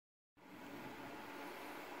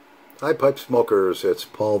Hi Pipe Smokers, it's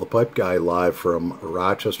Paul the Pipe Guy live from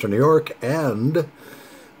Rochester, New York, and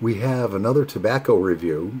we have another tobacco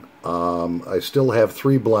review. I still have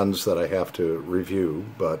 3 blends that I have to review,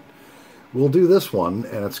 but we'll do this one,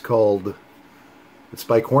 and it's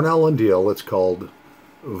by Cornell and Diehl. It's called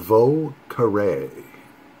Vieux Carre.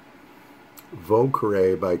 Vieux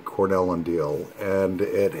Carre by Cornell and Diehl, and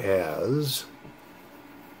it has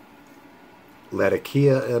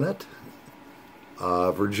Latakia in it,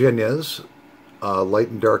 Virginias, light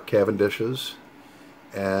and dark Cavendishes,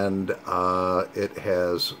 and it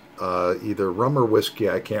has either rum or whiskey.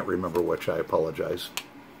 I can't remember which, I apologize.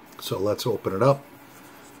 So let's open it up,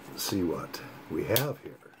 see what we have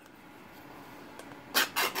here.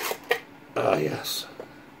 Ah, yes.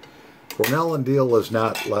 Cornell and Diehl has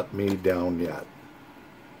not let me down yet.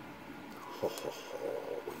 Oh,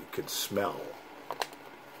 you could smell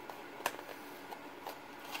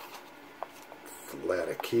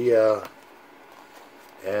Latakia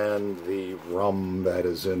and the rum that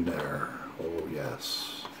is in there. Oh,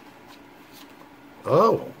 yes.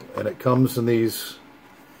 Oh, and it comes in these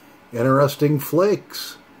interesting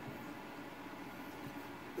flakes.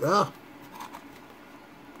 Ah.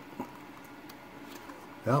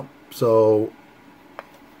 Yeah, so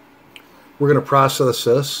we're going to process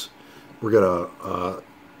this. We're going to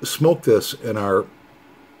smoke this in our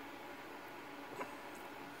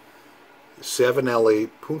Savinelli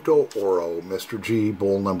Punto Oro Mr. G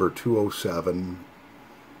bowl number 207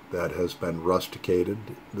 that has been rusticated.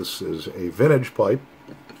 This is a vintage pipe,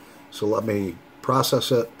 so let me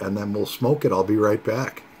process it and then we'll smoke it. I'll be right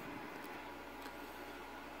back.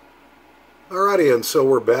 Alrighty, and so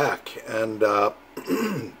we're back, and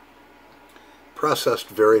processed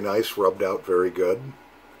very nice, rubbed out very good.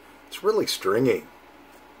 It's really stringy.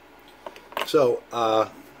 So let's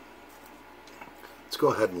go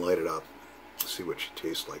ahead and light it up. See what she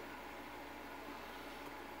tastes like.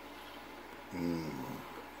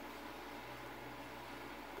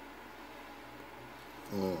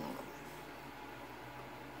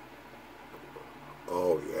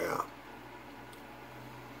 Oh yeah.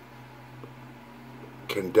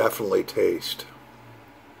 Can definitely taste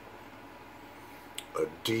a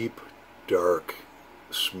deep, dark,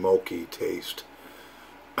 smoky taste.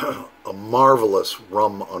 A marvelous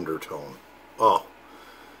rum undertone. Oh,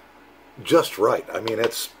 just right. I mean,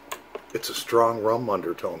 it's a strong rum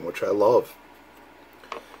undertone, which I love.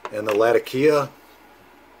 And the Latakia,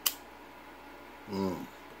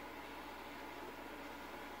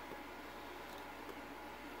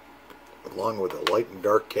 along with the light and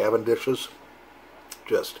dark Cavendishes,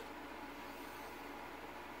 just,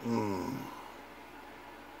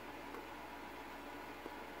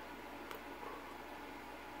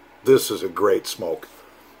 This is a great smoke.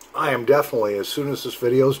 I am definitely, as soon as this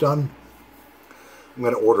video's done, I'm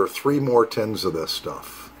going to order 3 more tins of this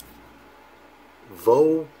stuff.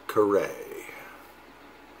 Vieux Carre.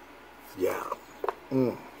 Yeah.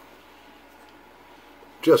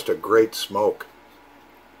 Just a great smoke.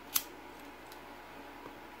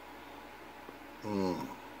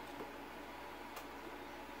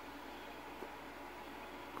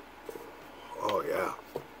 Oh yeah.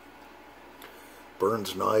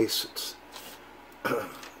 Burns nice.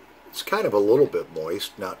 It's kind of a little bit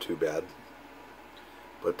moist, not too bad.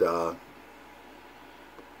 But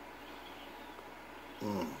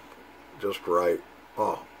just right.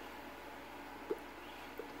 Oh,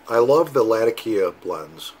 I love the Latakia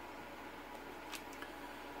blends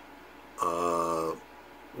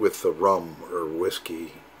with the rum or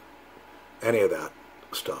whiskey, any of that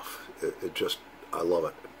stuff. It just, I love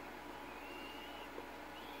it.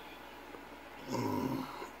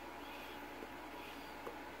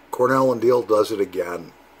 Cornell and Diehl does it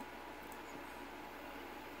again.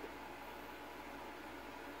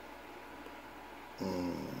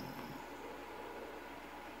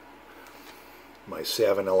 My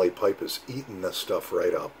Savinelli pipe is eating this stuff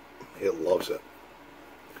right up. It loves it.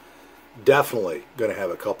 Definitely going to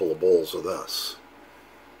have a couple of bowls of this.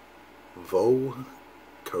 Vieux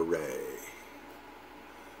Carre.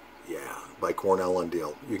 Yeah, by Cornell and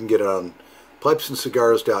Diehl. You can get it on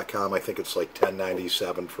pipesandcigars.com. I think it's like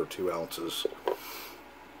 $10.97 for 2 ounces.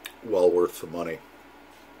 Well worth the money.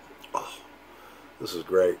 Oh, this is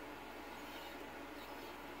great.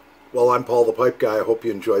 Well, I'm Paul the Pipe Guy. I hope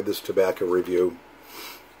you enjoyed this tobacco review.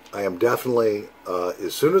 I am definitely,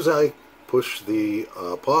 as soon as I push the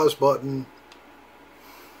pause button,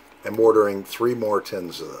 I'm ordering 3 more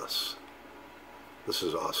tins of this. This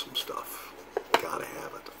is awesome stuff. Gotta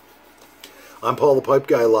have it. I'm Paul the Pipe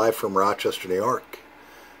Guy, live from Rochester, New York.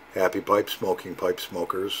 Happy pipe smoking, pipe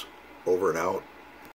smokers. Over and out.